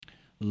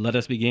Let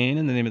us begin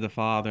in the name of the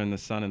Father, and the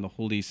Son, and the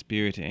Holy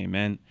Spirit.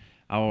 Amen.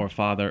 Our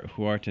Father,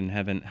 who art in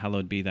heaven,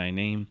 hallowed be thy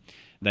name.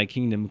 Thy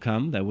kingdom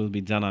come, thy will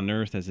be done on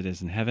earth as it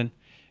is in heaven.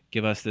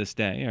 Give us this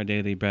day our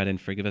daily bread, and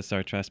forgive us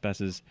our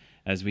trespasses,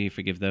 as we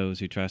forgive those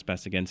who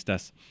trespass against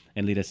us.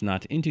 And lead us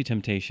not into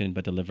temptation,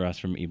 but deliver us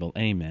from evil.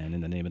 Amen.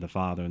 In the name of the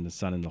Father, and the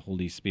Son, and the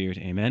Holy Spirit.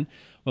 Amen.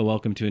 Well,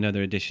 welcome to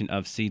another edition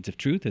of Seeds of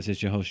Truth. This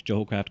is your host,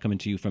 Joel Kraft, coming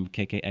to you from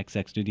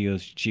KKXX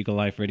Studios, Chico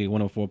Life Radio,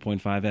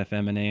 104.5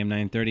 FM and AM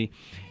 930.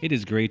 It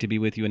is great to be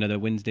with you another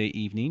Wednesday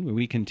evening, where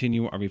we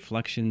continue our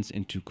reflections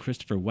into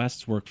Christopher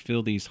West's work,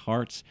 Fill These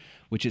Hearts,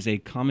 which is a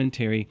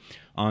commentary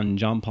on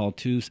John Paul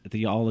II's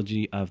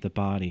theology of the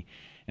body.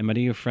 And my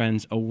dear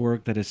friends, a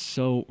work that is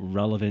so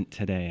relevant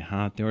today,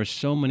 There are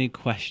so many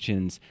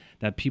questions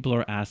that people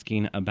are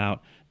asking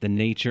about the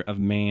nature of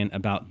man,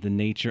 about the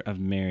nature of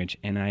marriage,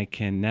 and I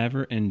can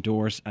never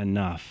endorse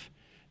enough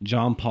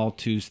John Paul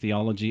II's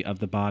theology of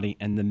the body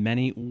and the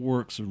many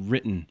works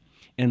written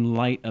in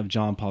light of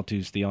John Paul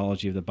II's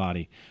theology of the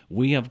body.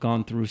 We have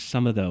gone through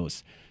some of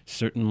those.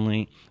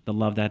 Certainly, The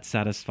Love That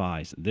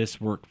Satisfies,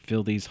 this work,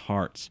 Fill These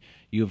Hearts.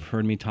 You have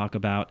heard me talk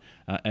about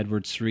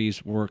Edward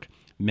Sri's work,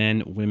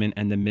 Men, Women,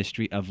 and the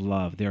Mystery of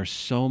Love. There are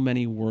so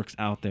many works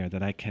out there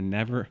that I can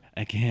never,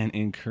 again,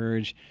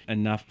 encourage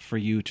enough for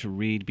you to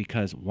read,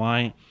 because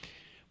why?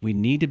 We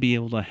need to be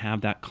able to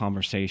have that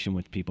conversation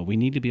with people. We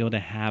need to be able to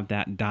have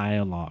that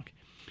dialogue,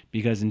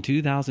 because in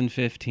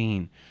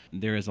 2015,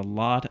 there is a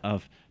lot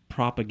of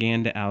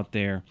propaganda out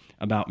there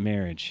about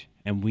marriage.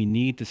 And we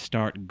need to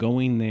start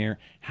going there,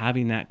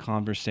 having that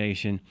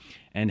conversation,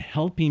 and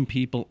helping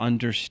people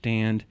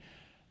understand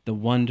the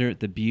wonder,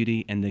 the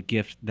beauty, and the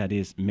gift that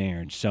is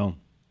marriage. So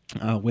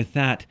with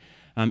that,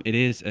 it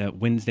is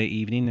Wednesday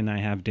evening, and I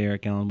have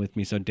Derek Allen with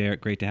me. So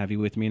Derek, great to have you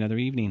with me another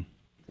evening.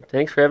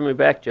 Thanks for having me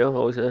back, Joe.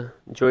 Always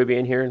enjoy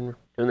being here and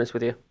doing this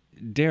with you.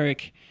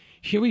 Derek,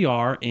 here we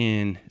are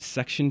in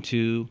Section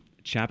 2,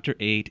 Chapter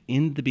 8,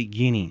 in the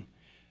beginning,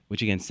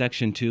 which again,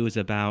 Section 2 is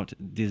about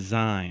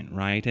design,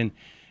 right? And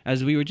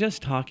as we were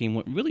just talking,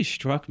 what really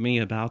struck me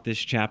about this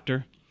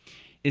chapter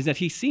is that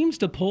he seems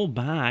to pull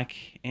back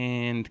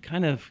and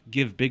kind of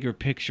give bigger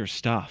picture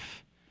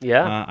stuff.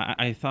 Yeah.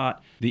 I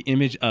thought the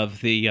image of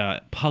the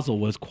puzzle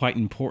was quite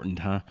important,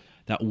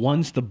 That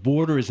once the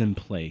border is in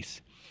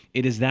place,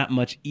 it is that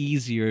much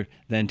easier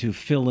than to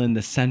fill in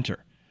the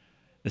center.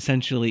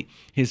 Essentially,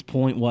 his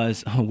point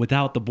was,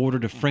 without the border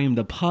to frame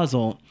the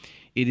puzzle,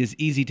 it is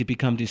easy to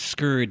become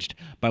discouraged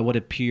by what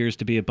appears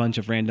to be a bunch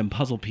of random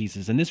puzzle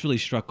pieces. And this really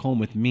struck home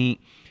with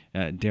me,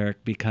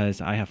 Derek, because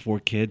I have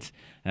 4 kids,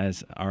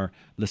 as our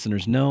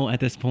listeners know at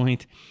this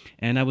point.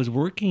 And I was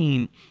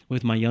working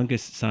with my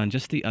youngest son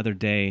just the other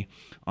day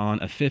on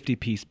a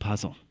 50-piece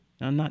puzzle.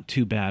 Now, not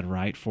too bad,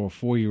 right, for a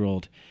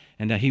 4-year-old.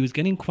 And he was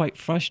getting quite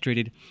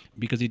frustrated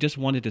because he just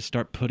wanted to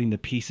start putting the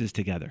pieces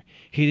together.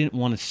 He didn't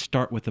want to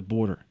start with the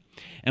border.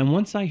 And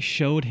once I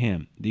showed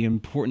him the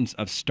importance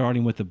of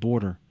starting with the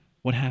border,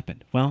 what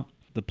happened? Well,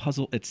 the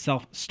puzzle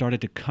itself started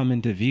to come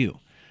into view.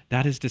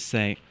 That is to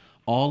say,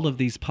 all of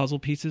these puzzle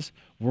pieces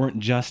weren't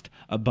just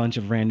a bunch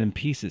of random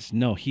pieces.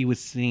 No, he was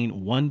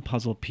seeing one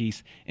puzzle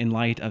piece in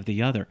light of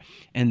the other.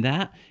 And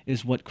that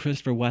is what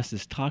Christopher West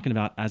is talking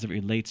about as it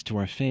relates to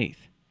our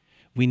faith.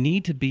 We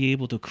need to be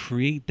able to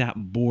create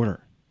that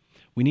border.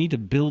 We need to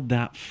build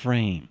that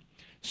frame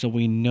so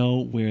we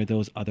know where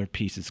those other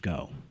pieces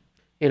go.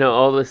 You know,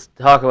 all this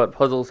talk about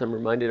puzzles, I'm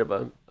reminded of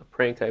a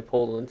prank I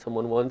pulled on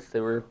someone once.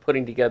 They were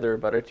putting together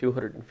about a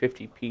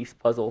 250-piece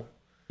puzzle,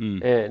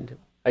 and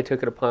I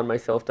took it upon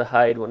myself to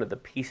hide one of the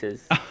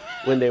pieces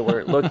when they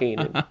weren't looking.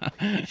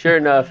 And sure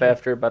enough,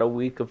 after about a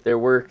week of their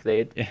work, they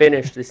had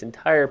finished this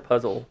entire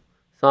puzzle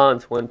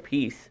sans one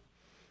piece.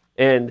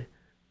 And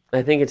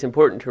I think it's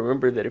important to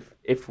remember that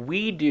if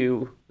we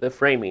do the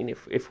framing,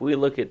 if we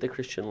look at the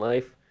Christian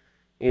life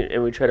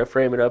and we try to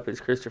frame it up as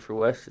Christopher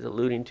West is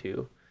alluding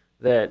to,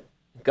 that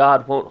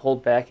God won't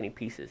hold back any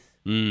pieces,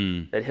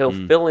 that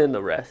he'll fill in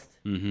the rest.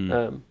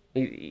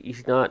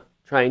 He's not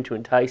trying to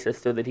entice us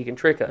so that he can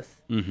trick us.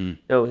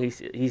 No,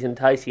 he's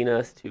enticing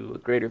us to a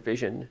greater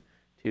vision,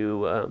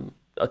 to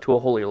a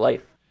holier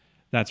life.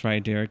 That's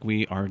right, Derek.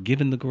 We are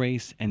given the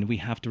grace, and we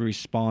have to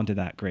respond to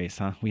that grace,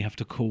 We have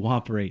to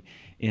cooperate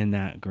in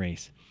that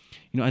grace.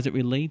 You know, as it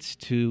relates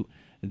to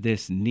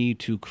this need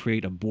to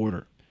create a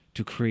border,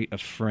 to create a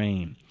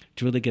frame,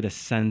 to really get a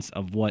sense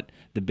of what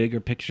the bigger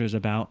picture is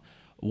about,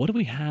 what do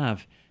we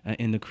have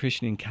in the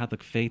Christian and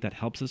Catholic faith that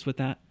helps us with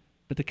that?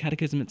 But the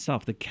Catechism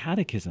itself. The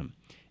Catechism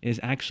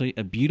is actually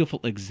a beautiful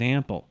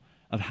example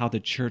of how the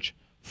Church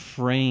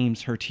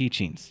frames her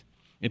teachings.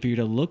 If you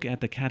were to look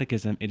at the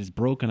Catechism, it is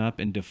broken up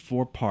into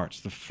 4 parts.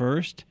 The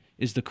first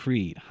is the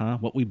creed,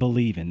 what we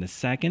believe in. The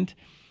second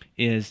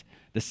is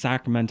the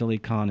sacramental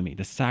economy,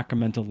 the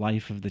sacramental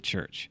life of the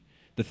Church.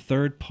 The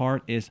third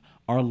part is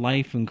our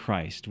life in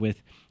Christ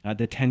with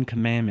the 10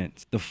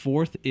 Commandments. The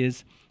fourth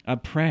is a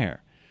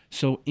prayer.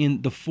 So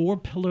in the 4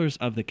 pillars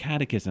of the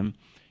Catechism,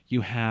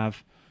 you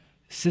have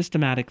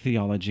systematic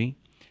theology,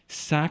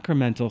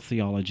 sacramental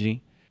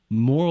theology,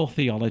 moral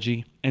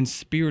theology, and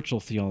spiritual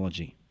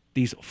theology.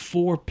 these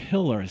four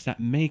pillars that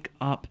make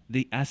up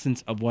the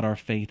essence of what our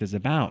faith is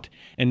about.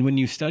 And when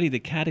you study the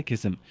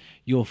catechism,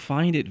 you'll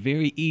find it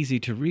very easy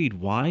to read.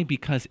 Why?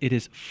 Because it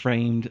is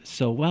framed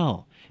so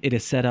well. It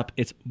has set up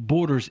its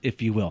borders,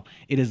 if you will.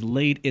 It has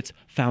laid its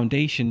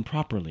foundation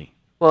properly.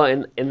 Well,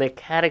 and the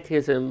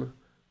catechism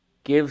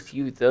gives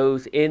you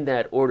those in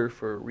that order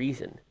for a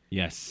reason.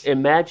 Yes.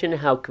 Imagine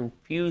how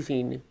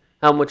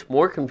much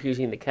more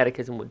confusing the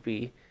catechism would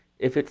be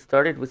if it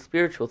started with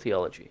spiritual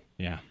theology.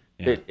 Yeah.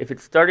 If it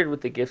started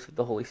with the gifts of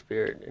the Holy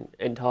Spirit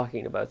and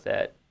talking about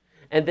that,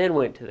 and then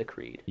went to the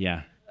creed.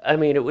 Yeah. I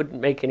mean, it wouldn't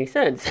make any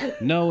sense.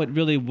 No, it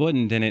really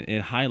wouldn't, and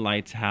it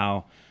highlights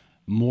how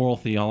moral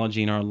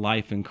theology in our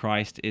life in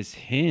Christ is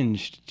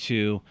hinged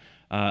to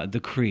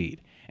the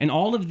creed. And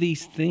all of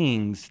these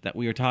things that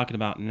we are talking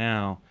about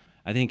now,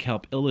 I think,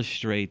 help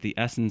illustrate the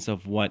essence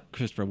of what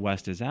Christopher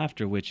West is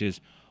after, which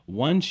is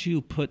once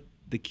you put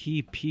the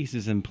key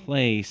pieces in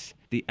place,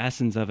 the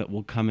essence of it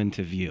will come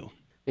into view.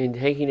 And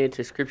taking it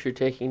to Scripture,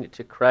 taking it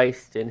to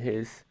Christ and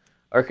his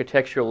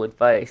architectural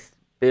advice,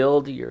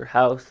 build your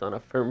house on a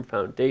firm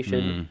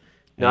foundation,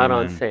 not Amen.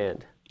 on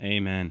sand.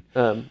 Amen.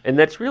 And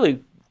that's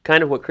really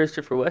kind of what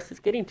Christopher West is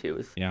getting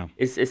to,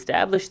 is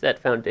establish that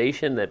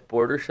foundation, that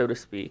border, so to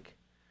speak,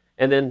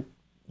 and then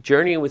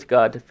journey with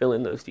God to fill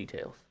in those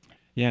details.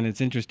 Yeah, and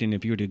it's interesting,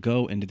 if you were to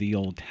go into the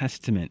Old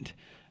Testament,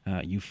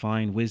 you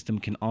find wisdom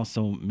can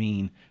also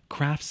mean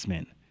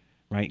craftsman,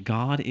 right?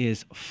 God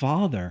is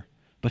Father,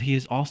 but he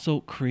is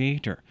also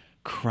creator,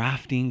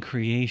 crafting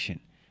creation.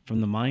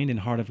 From the mind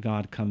and heart of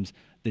God comes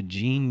the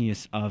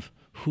genius of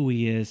who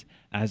he is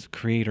as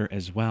creator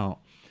as well.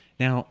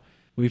 Now,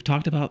 we've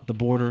talked about the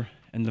border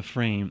and the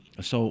frame.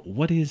 So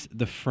what is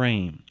the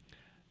frame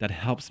that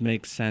helps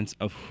make sense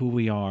of who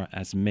we are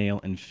as male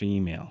and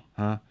female,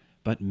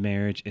 but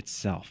marriage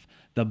itself?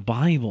 The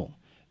Bible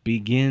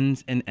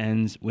begins and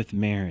ends with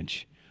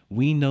marriage.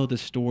 We know the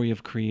story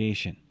of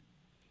creation,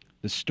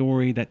 the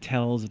story that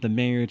tells of the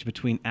marriage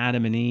between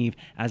Adam and Eve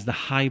as the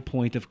high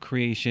point of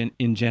creation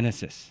in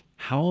Genesis.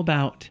 How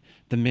about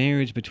the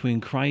marriage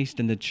between Christ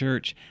and the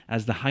church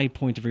as the high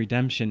point of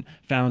redemption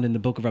found in the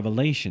book of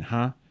Revelation,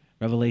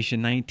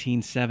 Revelation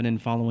 19:7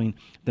 and following,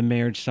 the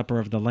marriage supper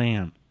of the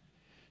Lamb.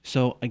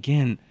 So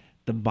again,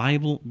 the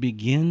Bible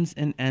begins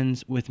and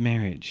ends with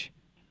marriage.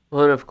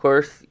 Well, and of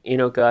course,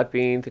 God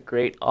being the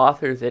great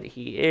author that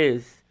he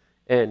is,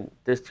 and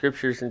the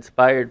Scriptures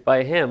inspired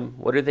by him,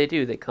 what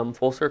do? They come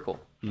full circle.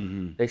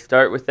 Mm-hmm. They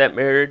start with that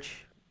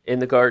marriage in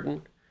the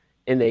garden,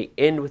 and they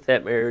end with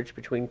that marriage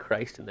between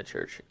Christ and the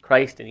church,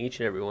 Christ in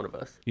each and every one of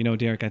us.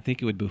 Derek, I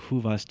think it would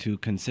behoove us to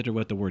consider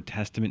what the word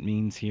testament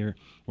means here.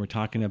 We're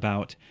talking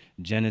about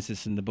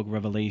Genesis and the book of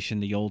Revelation,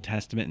 the Old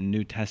Testament and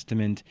New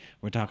Testament.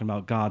 We're talking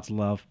about God's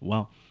love.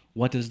 Well,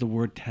 what does the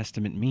word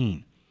testament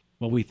mean?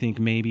 Well, we think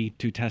maybe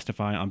to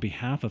testify on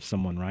behalf of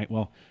someone, right?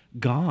 Well,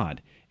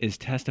 God is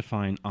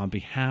testifying on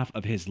behalf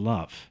of his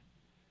love,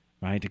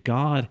 right?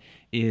 God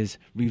is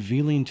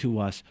revealing to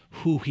us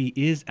who he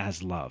is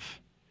as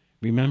love.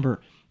 Remember,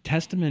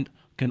 testament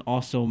can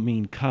also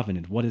mean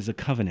covenant. What is a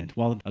covenant?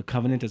 Well, a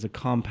covenant is a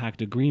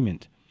compact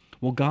agreement.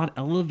 Well, God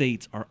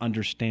elevates our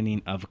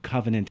understanding of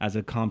covenant as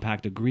a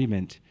compact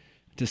agreement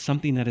to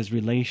something that is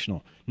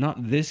relational.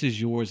 Not this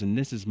is yours and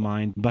this is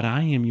mine, but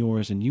I am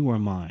yours and you are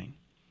mine.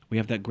 We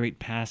have that great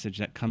passage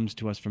that comes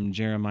to us from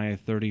Jeremiah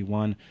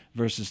 31,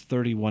 verses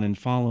 31 and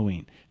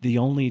following. The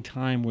only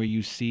time where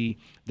you see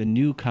the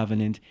new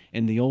covenant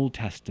in the Old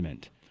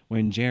Testament,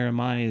 when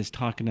Jeremiah is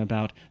talking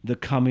about the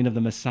coming of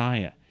the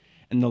Messiah,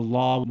 and the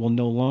law will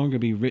no longer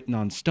be written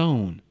on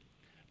stone,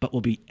 but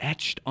will be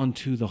etched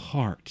onto the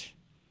heart.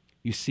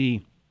 You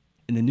see,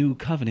 in the new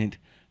covenant,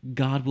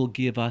 God will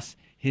give us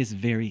his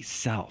very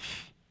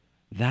self.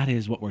 That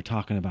is what we're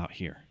talking about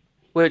here.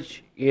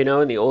 Which, in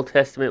the Old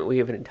Testament, we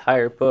have an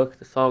entire book,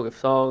 the Song of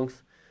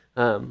Songs,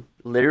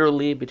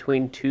 literally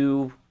between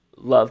two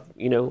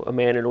a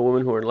man and a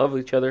woman who are in love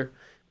with each other.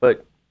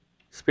 But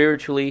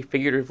spiritually,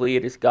 figuratively,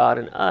 it is God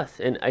and us.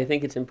 And I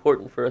think it's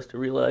important for us to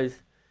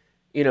realize,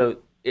 to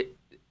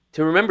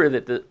remember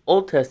that the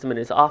Old Testament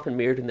is often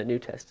mirrored in the New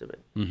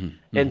Testament.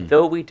 Mm-hmm. And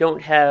though we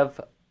don't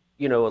have,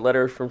 a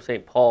letter from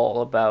St.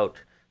 Paul about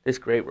this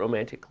great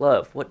romantic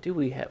love, what do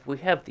we have? We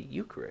have the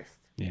Eucharist.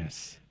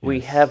 Yes. We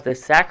have the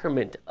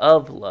sacrament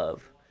of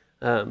love,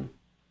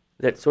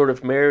 that sort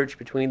of marriage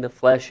between the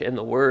flesh and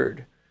the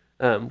word,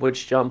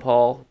 which St. John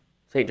Paul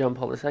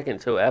II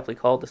so aptly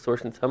called the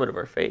source and summit of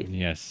our faith.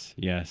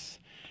 Yes.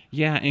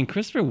 Yeah, and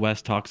Christopher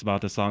West talks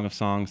about the Song of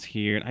Songs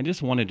here, and I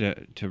just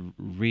wanted to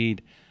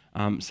read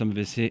some of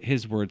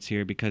his words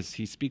here because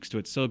he speaks to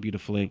it so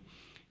beautifully.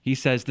 He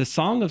says, "The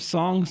Song of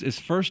Songs is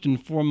first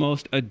and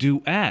foremost a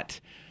duet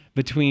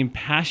between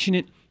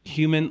passionate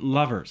human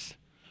lovers.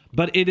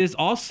 But it is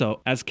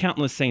also, as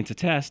countless saints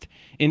attest,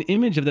 an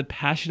image of the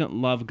passionate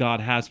love God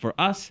has for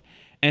us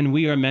and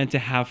we are meant to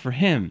have for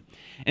him.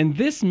 And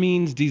this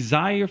means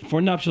desire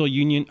for nuptial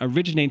union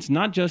originates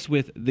not just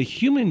with the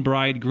human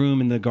bridegroom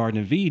in the Garden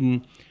of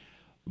Eden,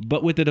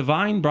 but with the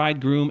divine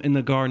bridegroom in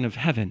the Garden of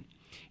Heaven.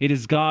 It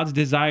is God's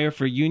desire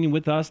for union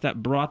with us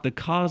that brought the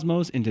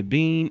cosmos into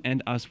being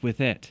and us with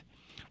it.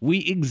 We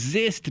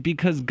exist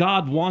because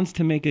God wants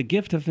to make a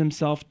gift of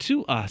himself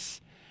to us,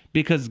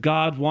 because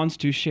God wants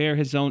to share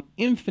his own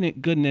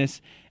infinite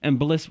goodness and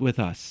bliss with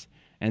us.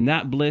 And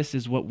that bliss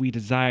is what we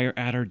desire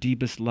at our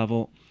deepest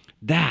level.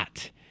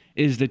 That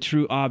is the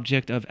true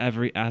object of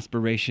every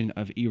aspiration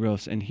of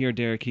Eros. And here,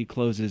 Derek, he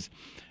closes,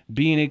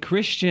 being a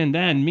Christian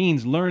then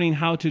means learning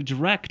how to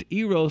direct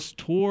Eros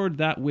toward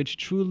that which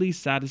truly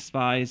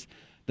satisfies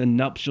the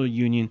nuptial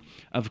union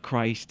of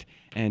Christ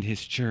and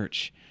his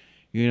church.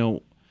 You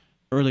know,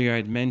 earlier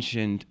I'd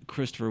mentioned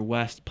Christopher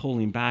West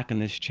pulling back in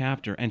this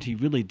chapter, and he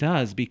really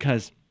does,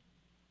 because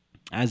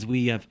as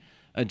we have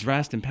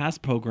addressed in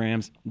past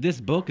programs,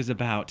 this book is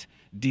about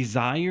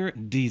desire,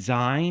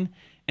 design,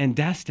 and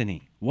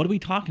destiny. What are we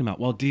talking about?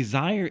 Well,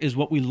 desire is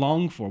what we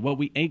long for, what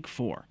we ache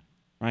for,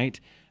 right?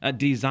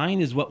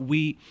 Design is what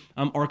we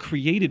are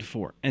created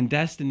for, and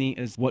destiny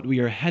is what we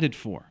are headed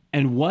for.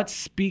 And what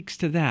speaks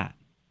to that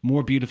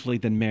more beautifully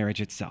than marriage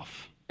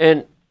itself?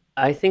 And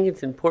I think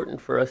it's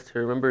important for us to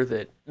remember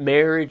that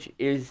marriage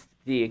is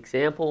the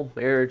example,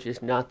 marriage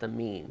is not the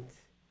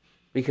means.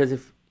 Because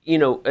if,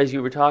 as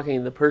you were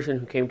talking, the person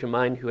who came to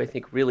mind who I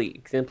think really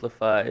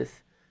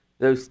exemplifies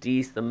those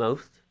D's the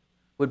most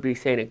would be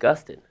St.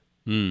 Augustine.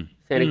 St.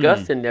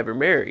 Augustine never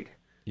married.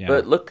 Yeah.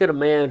 But look at a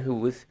man who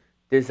was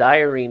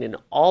desiring in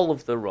all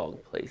of the wrong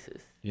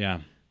places. Yeah.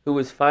 Who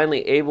was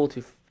finally able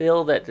to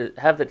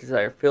have that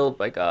desire filled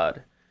by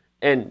God,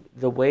 and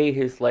the way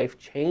his life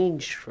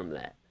changed from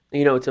that.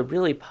 It's a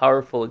really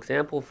powerful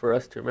example for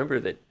us to remember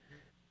that,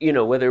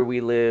 whether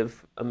we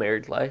live a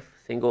married life,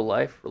 single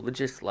life,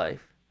 religious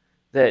life,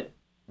 that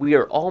we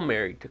are all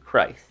married to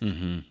Christ.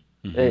 And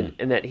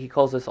that he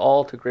calls us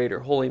all to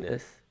greater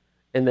holiness,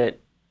 and that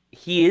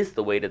he is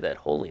the way to that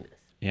holiness.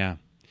 Yeah.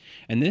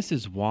 And this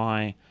is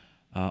why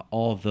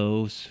all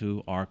those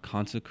who are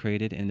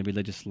consecrated in the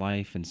religious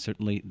life, and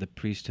certainly the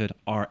priesthood,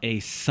 are a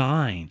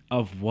sign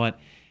of what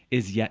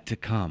is yet to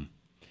come.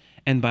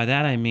 And by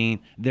that I mean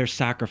their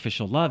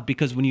sacrificial love,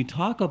 because when you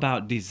talk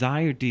about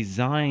desire,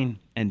 design,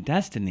 and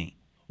destiny,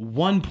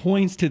 one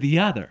points to the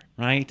other,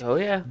 right? Oh,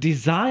 yeah.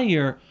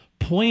 Desire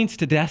points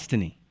to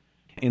destiny.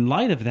 In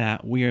light of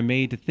that, we are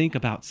made to think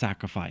about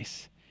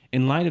sacrifice.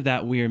 In light of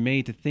that, we are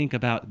made to think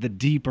about the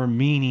deeper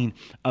meaning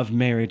of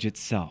marriage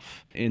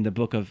itself. In the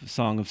book of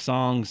Song of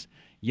Songs,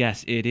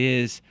 yes, it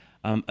is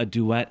a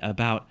duet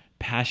about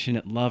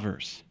passionate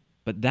lovers,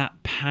 but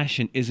that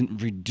passion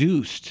isn't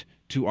reduced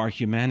to our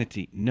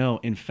humanity. No,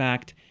 in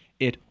fact,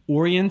 it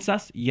orients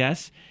us,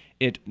 yes.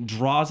 It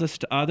draws us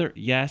to other,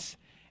 yes.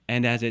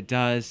 And as it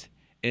does,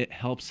 it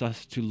helps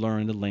us to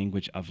learn the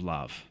language of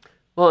love.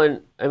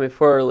 Well, and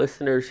for our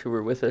listeners who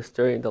were with us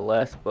during the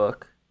last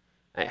book,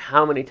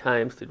 how many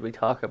times did we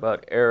talk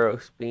about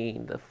Eros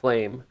being the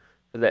flame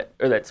for that,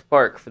 or that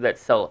spark for that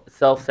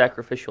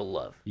self-sacrificial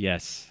love?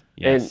 Yes.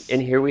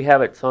 And here we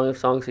have it, Song of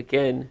Songs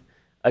again,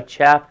 a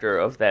chapter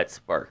of that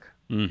spark.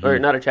 Or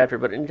not a chapter,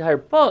 but an entire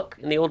book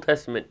in the Old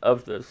Testament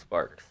of those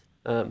sparks,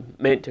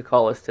 meant to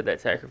call us to that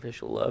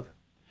sacrificial love.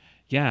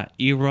 Yeah,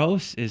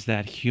 Eros is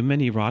that human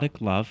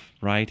erotic love,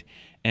 right?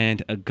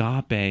 And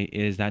agape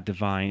is that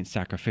divine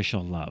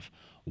sacrificial love,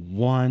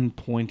 one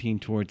pointing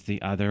towards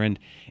the other. And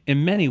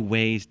in many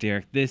ways,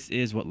 Derek, this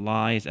is what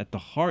lies at the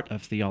heart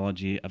of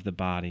theology of the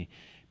body,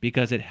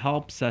 because it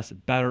helps us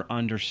better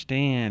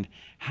understand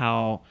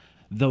how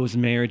those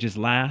marriages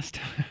last,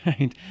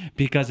 right?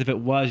 Because if it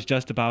was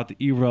just about the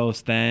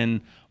Eros,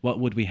 then what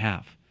would we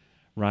have,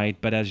 right?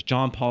 But as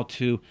John Paul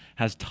II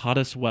has taught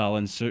us well,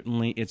 and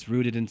certainly it's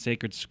rooted in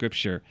sacred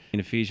scripture,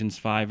 in Ephesians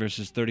 5,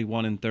 verses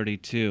 31 and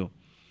 32,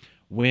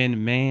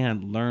 when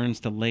man learns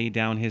to lay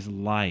down his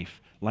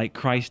life like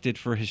Christ did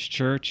for his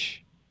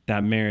church,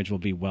 that marriage will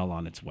be well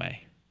on its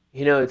way.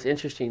 It's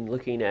interesting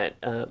looking at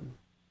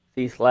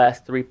these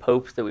last three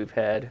popes that we've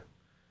had.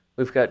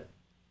 We've got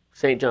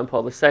St. John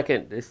Paul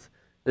II,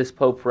 this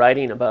Pope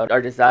writing about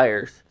our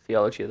desires,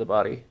 theology of the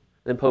body.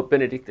 Then Pope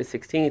Benedict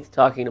XVI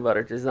talking about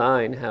our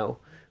design, how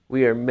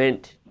we are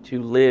meant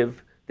to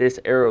live this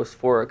Eros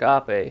for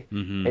agape.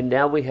 And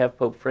now we have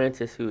Pope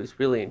Francis, who is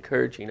really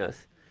encouraging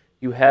us.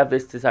 You have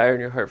this desire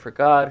in your heart for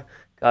God.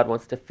 God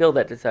wants to fill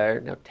that desire.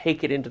 Now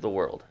take it into the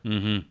world.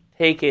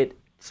 Take it,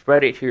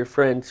 spread it to your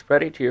friends,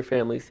 spread it to your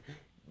families.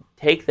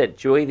 Take that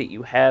joy that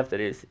you have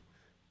that is,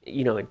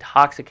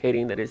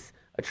 intoxicating, that is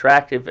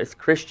attractive as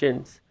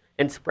Christians,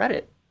 and spread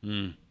it.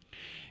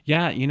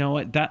 Yeah, you know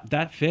what?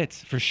 That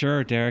fits for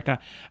sure, Derek. I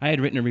had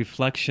written a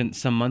reflection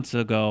some months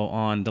ago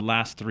on the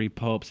last three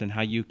popes and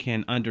how you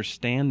can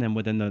understand them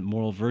within the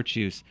moral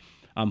virtues,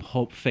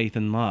 hope, faith,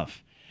 and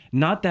love.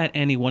 Not that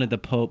any one of the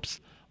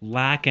popes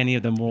lack any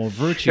of the moral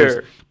virtues,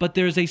 but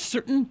there's a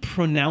certain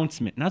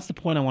pronouncement, and that's the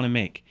point I want to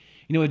make.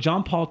 With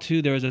John Paul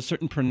II, there was a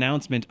certain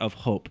pronouncement of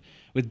hope.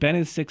 With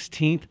Benedict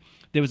XVI,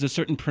 there was a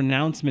certain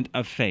pronouncement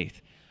of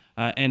faith.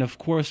 And of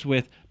course,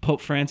 with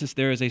Pope Francis,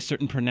 there is a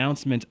certain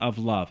pronouncement of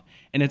love.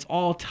 And it's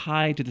all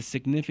tied to the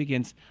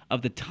significance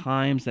of the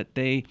times that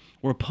they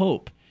were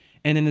Pope.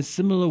 And in a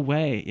similar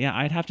way, yeah,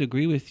 I'd have to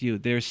agree with you.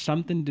 There's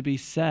something to be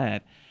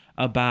said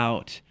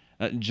about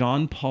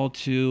John Paul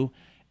II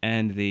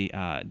and the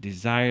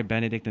desire,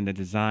 Benedict and the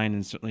design,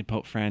 and certainly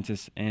Pope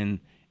Francis and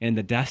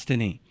the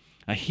destiny.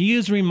 He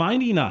is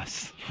reminding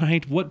us,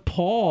 right, what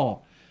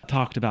Paul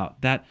talked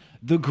about, that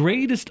the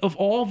greatest of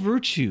all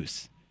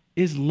virtues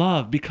is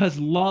love, because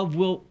love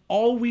will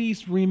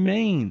always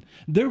remain.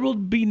 There will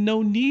be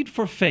no need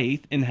for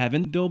faith in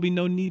heaven. There will be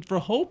no need for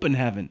hope in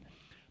heaven.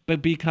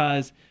 But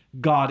because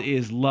God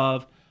is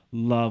love,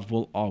 love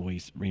will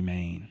always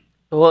remain.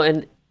 Well,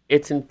 and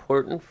it's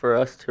important for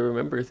us to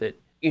remember that,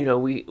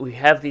 we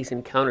have these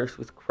encounters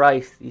with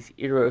Christ, these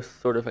eros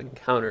sort of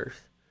encounters,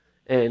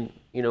 and,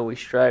 we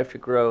strive to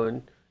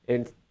grow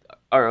in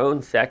our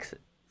own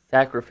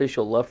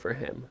sacrificial love for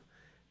him.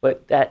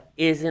 But that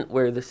isn't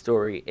where the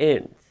story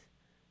ends.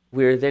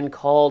 We're then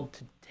called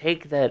to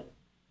take that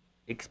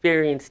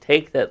experience,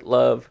 take that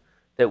love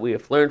that we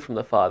have learned from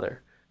the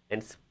Father,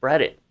 and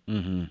spread it.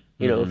 Mm-hmm.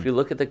 If you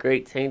look at the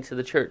great saints of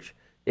the church,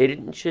 they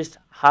didn't just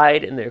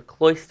hide in their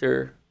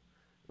cloister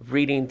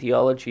reading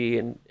theology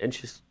and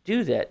just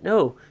do that.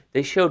 No,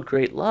 they showed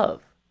great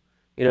love.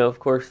 Of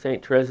course,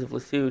 St. Therese of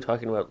Lisieux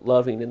talking about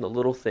loving in the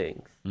little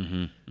things.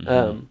 Mm-hmm.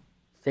 Mm-hmm.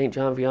 St.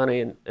 John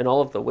Vianney and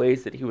all of the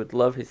ways that he would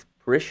love his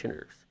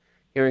parishioners,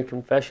 hearing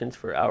confessions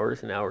for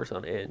hours and hours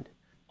on end.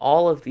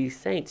 All of these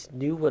saints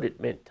knew what it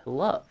meant to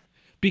love.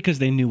 Because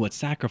they knew what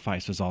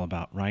sacrifice was all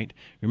about, right?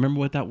 Remember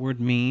what that word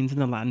means in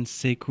the Latin,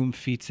 sacrum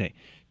fice,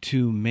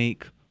 to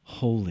make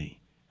holy,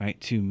 right?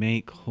 To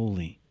make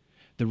holy.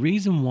 The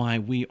reason why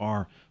we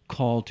are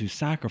called to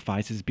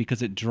sacrifice is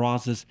because it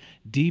draws us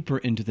deeper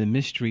into the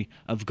mystery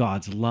of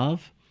God's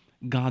love,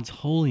 God's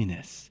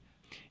holiness.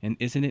 And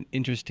isn't it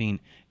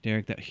interesting,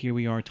 Derek, that here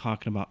we are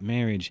talking about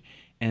marriage,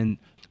 and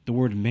the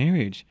word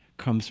marriage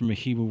comes from a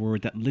Hebrew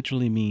word that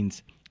literally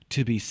means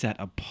to be set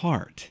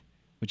apart,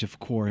 which of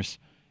course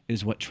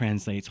is what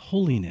translates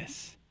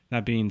holiness.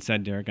 That being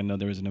said, Derek, I know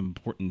there was an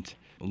important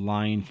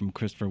line from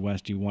Christopher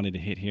West you wanted to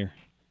hit here.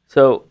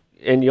 So,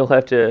 and you'll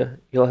have to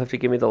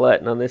give me the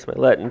Latin on this. My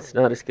Latin's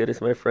not as good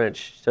as my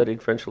French.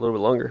 Studied French a little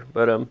bit longer,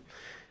 but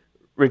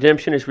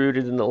redemption is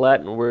rooted in the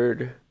Latin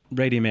word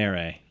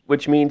redimere,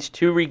 which means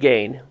to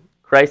regain.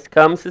 Christ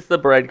comes as the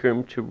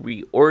bridegroom to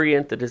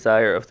reorient the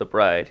desire of the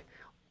bride,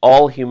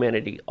 all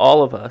humanity,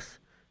 all of us,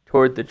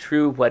 toward the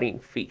true wedding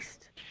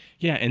feast.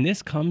 Yeah, and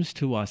this comes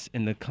to us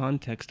in the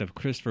context of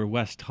Christopher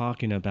West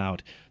talking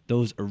about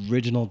those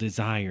original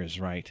desires,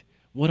 right?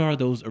 What are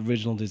those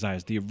original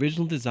desires? The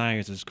original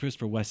desires, as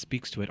Christopher West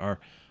speaks to it, are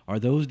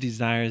those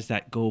desires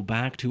that go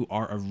back to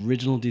our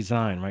original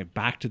design, right?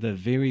 Back to the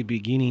very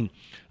beginning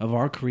of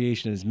our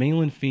creation as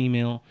male and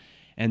female,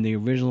 and the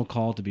original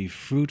call to be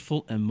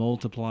fruitful and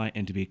multiply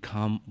and to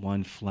become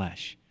one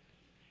flesh.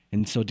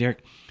 And so,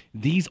 Derek,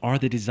 these are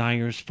the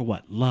desires for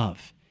what?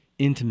 Love,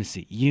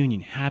 intimacy,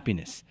 union,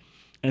 happiness,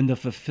 and the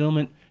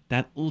fulfillment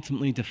that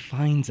ultimately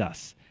defines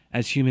us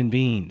as human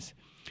beings.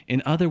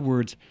 In other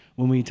words,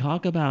 when we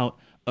talk about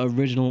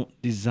original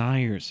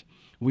desires,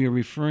 we are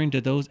referring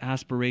to those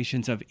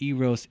aspirations of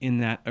eros in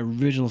that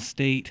original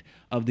state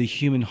of the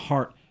human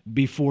heart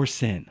before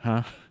sin,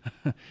 huh?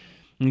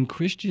 And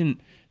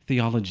Christian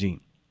theology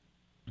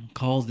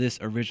calls this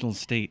original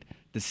state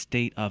the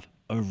state of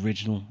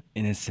original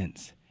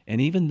innocence.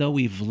 And even though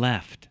we've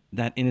left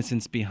that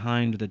innocence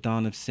behind with the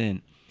dawn of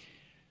sin,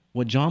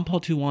 what John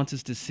Paul II wants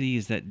us to see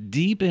is that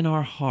deep in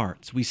our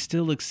hearts, we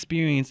still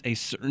experience a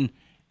certain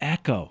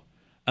echo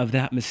of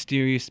that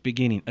mysterious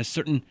beginning, a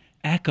certain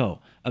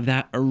echo of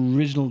that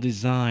original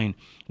design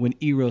when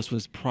eros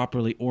was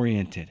properly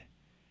oriented.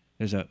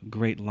 There's a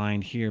great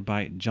line here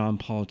by John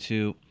Paul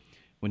II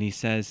when he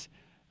says,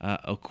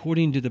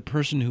 according to the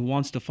person who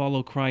wants to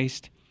follow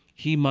Christ,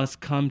 he must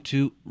come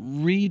to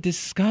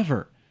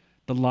rediscover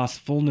the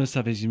lost fullness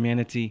of his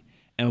humanity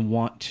and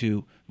want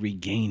to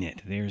regain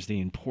it. There's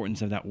the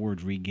importance of that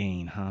word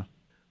regain, huh?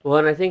 Well,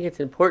 and I think it's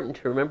important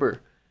to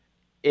remember,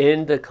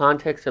 in the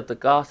context of the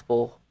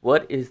gospel,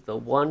 what is the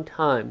one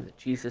time that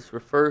Jesus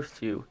refers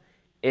to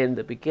in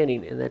the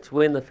beginning? And that's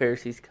when the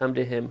Pharisees come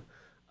to him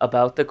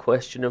about the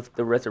question of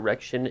the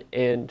resurrection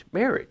and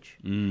marriage.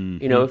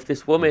 Mm-hmm. You know, if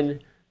this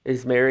woman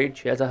is married,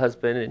 she has a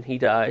husband, and he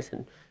dies,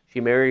 and she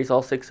marries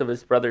all 6 of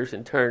his brothers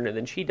in turn, and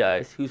then she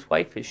dies, whose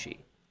wife is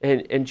she?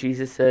 And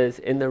Jesus says,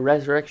 in the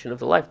resurrection of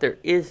the life, there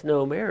is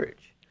no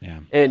marriage.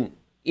 Yeah. And,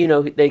 you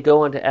know, they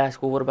go on to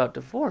ask, well, what about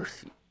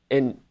divorce?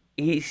 And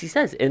he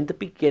says, in the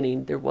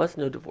beginning, there was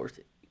no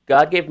divorce.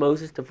 God gave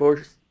Moses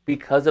divorce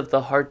because of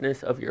the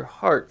hardness of your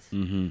hearts,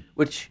 Mm-hmm.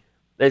 which,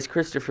 as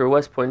Christopher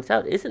West points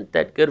out, isn't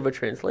that good of a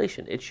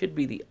translation. It should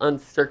be the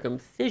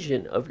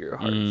uncircumcision of your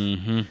hearts.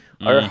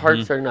 Mm-hmm. Our Mm-hmm.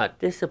 hearts are not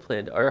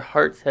disciplined. Our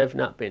hearts have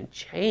not been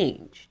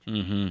changed.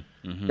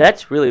 Mm-hmm. Mm-hmm.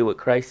 That's really what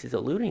Christ is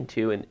alluding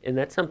to, and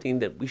that's something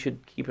that we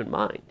should keep in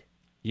mind.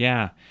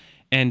 Yeah.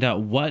 And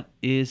what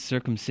is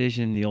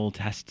circumcision in the Old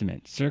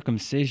Testament?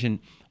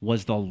 Circumcision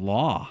was the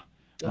law,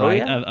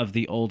 right, of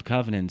the Old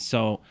Covenant.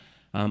 So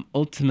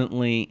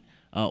ultimately,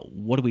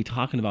 what are we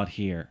talking about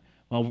here?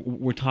 Well,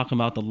 we're talking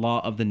about the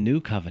law of the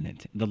new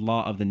covenant. The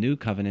law of the new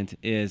covenant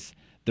is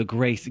the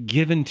grace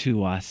given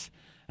to us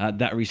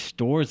that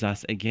restores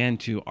us again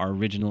to our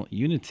original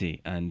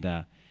unity. And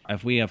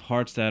if we have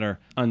hearts that are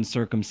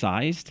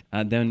uncircumcised,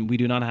 then we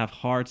do not have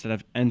hearts that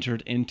have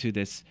entered into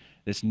this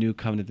new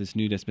covenant, this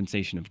new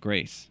dispensation of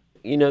grace.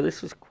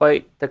 This was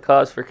quite the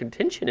cause for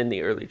contention in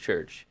the early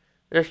church.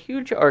 There's a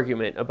huge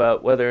argument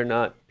about whether or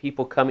not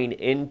people coming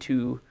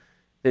into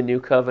the new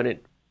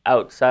covenant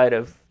outside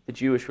of the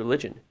Jewish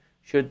religion,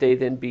 should they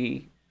then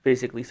be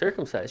physically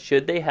circumcised?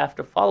 Should they have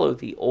to follow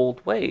the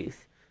old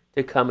ways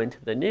to come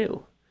into the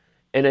new?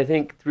 And I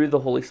think through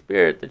the Holy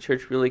Spirit, the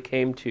church really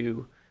came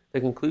to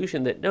the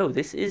conclusion that no,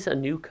 this is a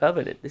new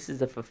covenant. This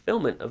is a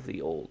fulfillment of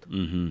the old.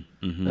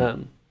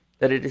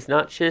 That it is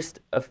not just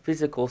a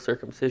physical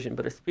circumcision,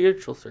 but a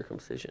spiritual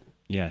circumcision.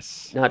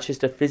 Yes. Not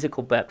just a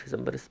physical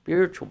baptism, but a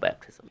spiritual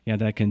baptism. Yeah,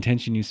 that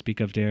contention you speak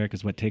of, Derek,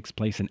 is what takes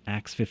place in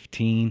Acts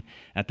 15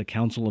 at the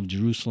Council of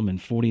Jerusalem in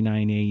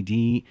 49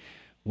 A.D.,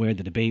 where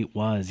the debate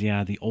was,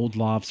 the old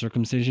law of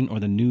circumcision or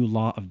the new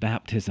law of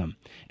baptism.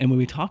 And when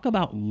we talk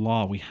about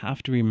law, we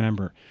have to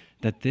remember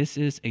that this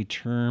is a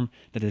term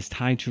that is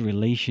tied to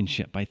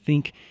relationship. I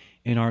think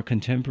in our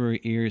contemporary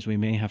ears we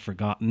may have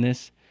forgotten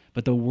this,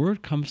 but the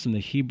word comes from the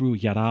Hebrew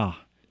yarah.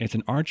 It's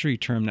an archery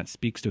term that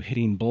speaks to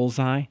hitting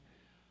bullseye.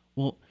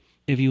 Well,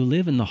 if you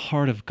live in the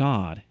heart of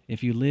God,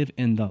 if you live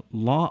in the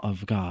law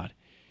of God,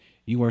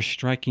 you are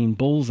striking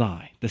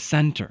bullseye, the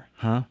center,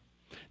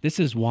 This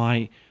is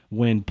why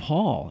when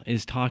Paul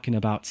is talking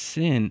about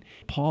sin,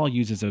 Paul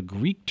uses a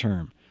Greek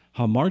term,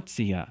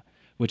 hamartia,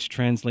 which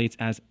translates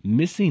as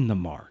missing the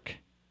mark.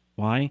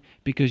 Why?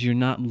 Because you're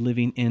not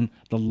living in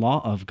the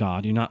law of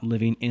God. You're not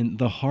living in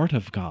the heart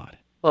of God.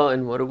 Well,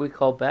 and what do we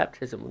call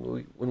baptism?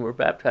 When we're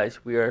baptized,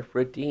 we are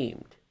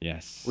redeemed.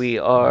 Yes. We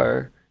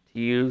are, to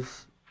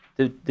use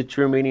the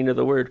true meaning of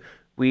the word,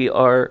 we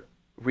are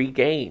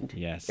regained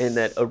in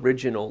that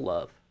original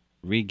love.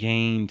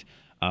 Regained,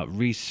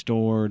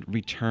 restored,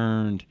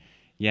 returned.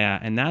 Yeah,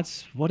 and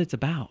that's what it's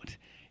about.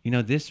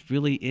 This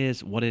really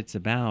is what it's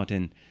about.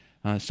 And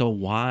so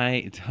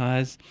why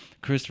does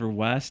Christopher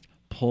West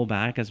pull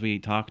back, as we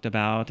talked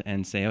about,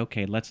 and say,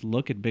 okay, let's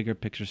look at bigger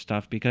picture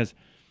stuff? Because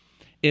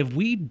if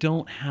we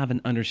don't have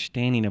an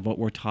understanding of what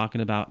we're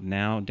talking about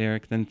now,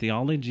 Derek, then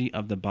theology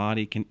of the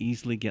body can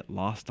easily get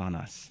lost on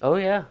us. Oh,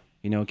 yeah.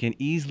 Can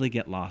easily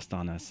get lost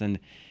on us. And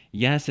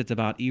yes, it's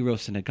about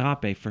eros and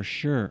agape for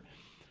sure.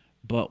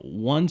 But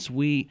once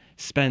we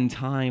spend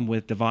time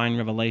with divine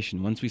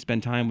revelation, once we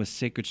spend time with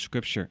sacred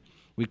scripture,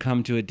 we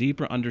come to a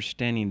deeper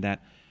understanding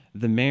that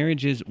the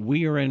marriages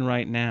we are in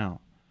right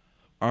now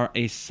are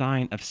a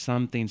sign of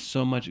something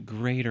so much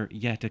greater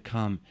yet to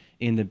come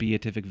in the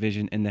beatific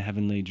vision in the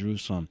heavenly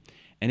Jerusalem.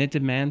 And it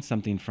demands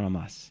something from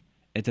us.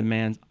 It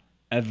demands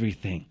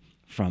everything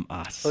from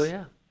us. Oh,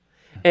 yeah.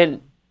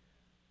 And,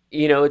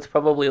 it's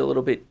probably a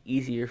little bit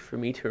easier for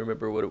me to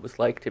remember what it was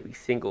like to be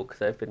single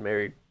because I've been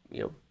married,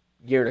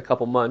 year and a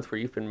couple months, where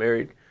you've been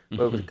married,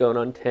 what was going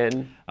on,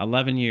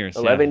 11 years.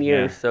 11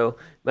 years, so it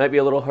might be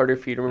a little harder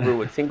for you to remember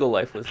what single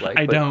life was like.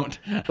 I don't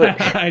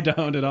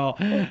at all,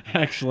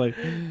 actually.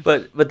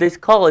 But this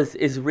call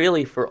is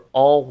really for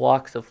all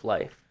walks of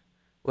life,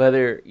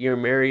 whether you're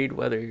married,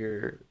 whether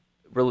you're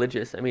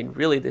religious. I mean,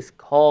 really, this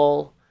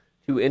call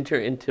to enter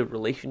into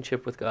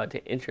relationship with God,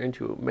 to enter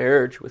into a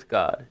marriage with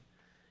God,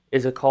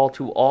 is a call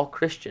to all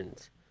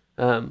Christians,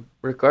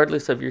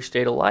 regardless of your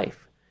state of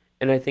life.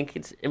 And I think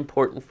it's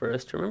important for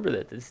us to remember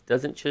that this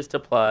doesn't just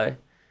apply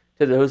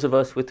to those of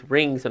us with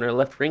rings on our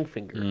left ring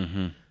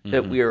finger,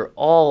 that we are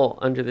all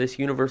under this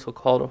universal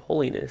call to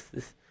holiness,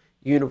 this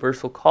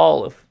universal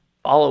call of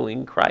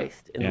following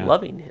Christ and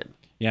loving him.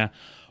 Yeah.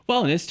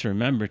 Well, and it's to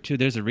remember, too,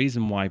 there's a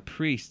reason why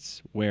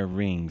priests wear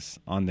rings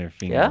on their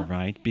finger,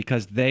 right?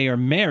 Because they are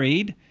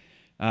married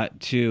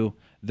to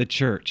the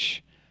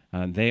church.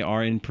 They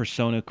are in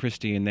persona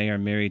Christi, and they are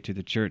married to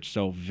the church.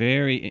 So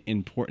very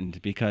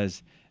important,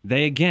 because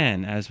they,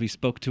 again, as we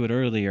spoke to it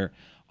earlier,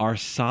 are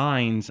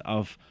signs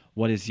of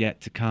what is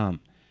yet to come.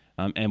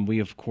 And we,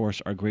 of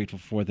course, are grateful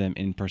for them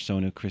in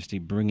persona Christi,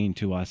 bringing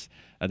to us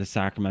the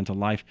sacramental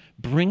life,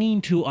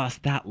 bringing to us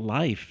that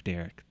life,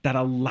 Derek, that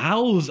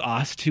allows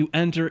us to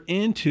enter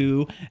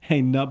into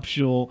a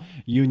nuptial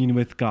union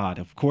with God.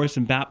 Of course,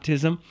 in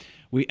baptism,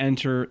 we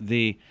enter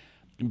the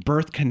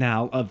birth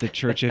canal of the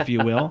church, if you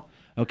will,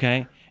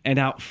 okay? And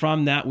out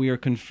from that, we are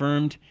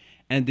confirmed,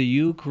 and the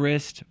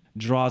Eucharist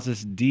draws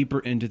us deeper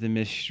into the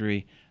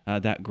mystery,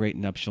 that great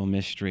nuptial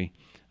mystery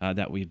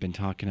that we've been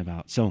talking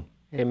about. So,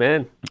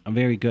 amen.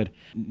 Very good.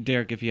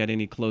 Derek, if you had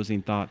any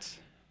closing thoughts.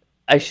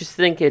 I just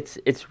think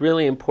it's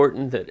really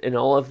important that in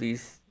all of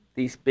these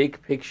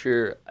big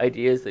picture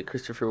ideas that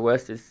Christopher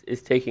West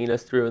is taking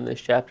us through in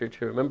this chapter,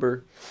 to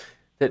remember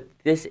that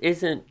this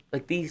isn't,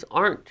 like, these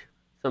aren't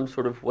some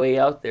sort of way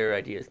out there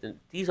ideas.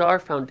 These are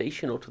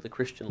foundational to the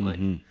Christian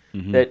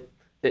life.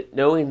 That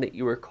knowing that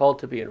you are called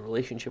to be in a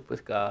relationship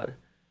with God,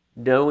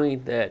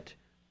 knowing that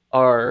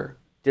our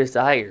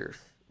desires,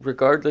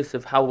 regardless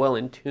of how well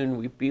in tune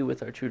we be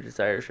with our true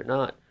desires or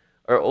not,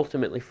 are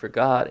ultimately for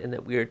God, and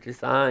that we are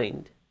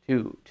designed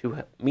to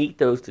meet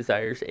those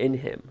desires in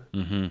Him,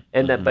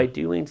 and that by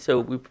doing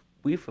so,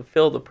 we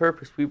fulfill the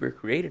purpose we were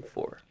created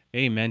for.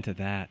 Amen to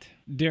that.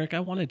 Derek, I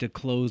wanted to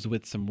close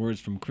with some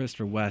words from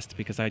Christopher West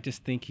because I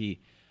just think he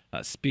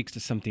speaks to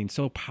something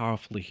so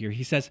powerfully here.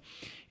 He says,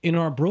 "In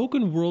our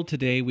broken world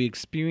today, we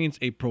experience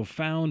a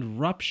profound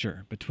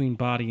rupture between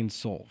body and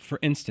soul. For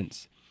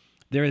instance,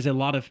 there is a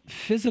lot of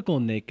physical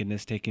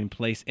nakedness taking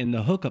place in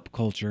the hookup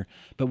culture,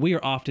 but we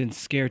are often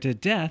scared to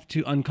death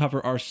to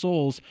uncover our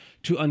souls,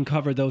 to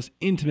uncover those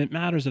intimate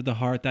matters of the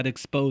heart that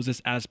expose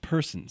us as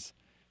persons."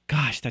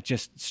 Gosh, that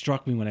just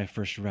struck me when I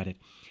first read it.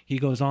 He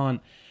goes on,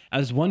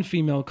 as one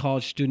female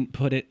college student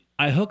put it,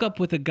 "I hook up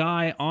with a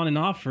guy on and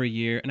off for a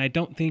year, and I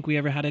don't think we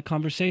ever had a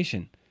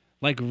conversation.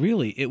 Like,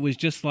 really, it was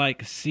just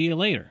like, see you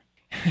later."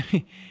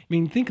 I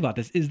mean, think about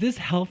this. Is this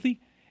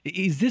healthy?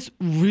 Is this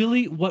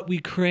really what we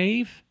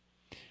crave?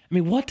 I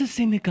mean, what does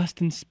St.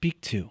 Augustine speak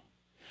to?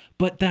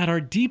 But that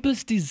our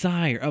deepest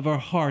desire of our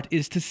heart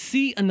is to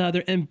see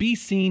another and be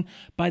seen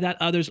by that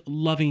other's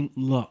loving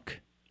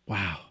look.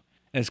 Wow.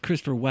 As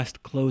Christopher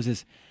West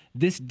closes,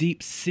 this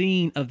deep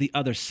seeing of the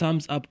other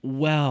sums up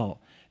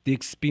well the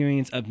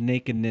experience of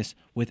nakedness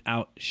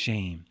without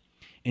shame.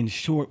 In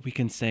short, we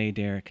can say,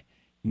 Derek,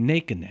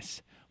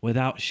 nakedness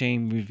without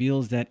shame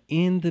reveals that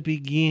in the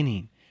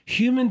beginning,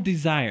 human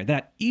desire,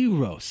 that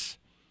eros,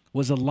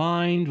 was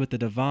aligned with the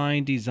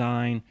divine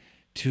design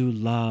to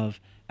love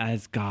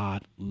as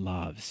God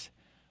loves.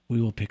 We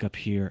will pick up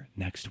here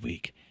next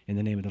week. In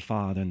the name of the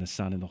Father, and the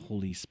Son, and the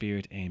Holy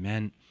Spirit,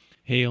 amen.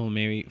 Hail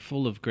Mary,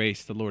 full of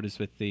grace, the Lord is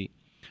with thee.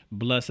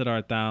 Blessed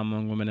art thou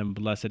among women, and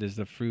blessed is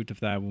the fruit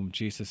of thy womb,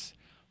 Jesus.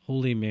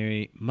 Holy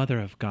Mary, Mother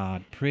of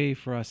God, pray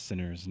for us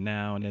sinners,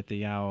 now and at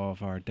the hour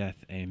of our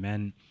death,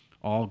 amen.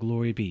 All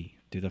glory be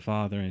to the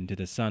Father, and to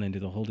the Son, and to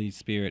the Holy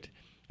Spirit,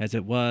 as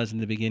it was in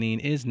the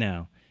beginning, is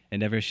now,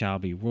 and ever shall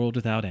be, world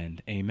without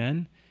end.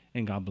 Amen.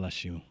 And God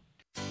bless you.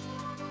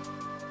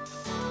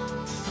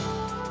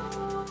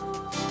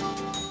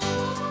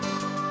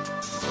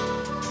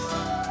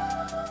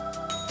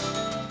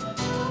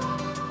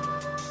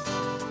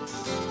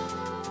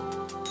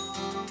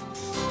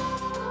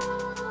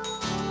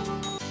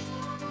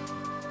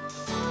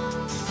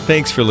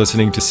 Thanks for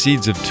listening to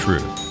Seeds of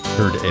Truth,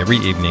 heard every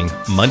evening,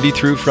 Monday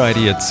through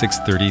Friday at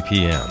 6:30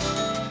 p.m.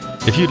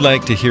 If you'd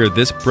like to hear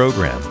this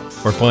program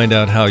or find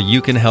out how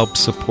you can help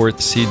support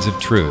Seeds of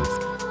Truth,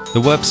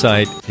 the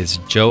website is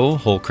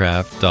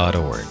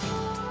joeholcraft.org.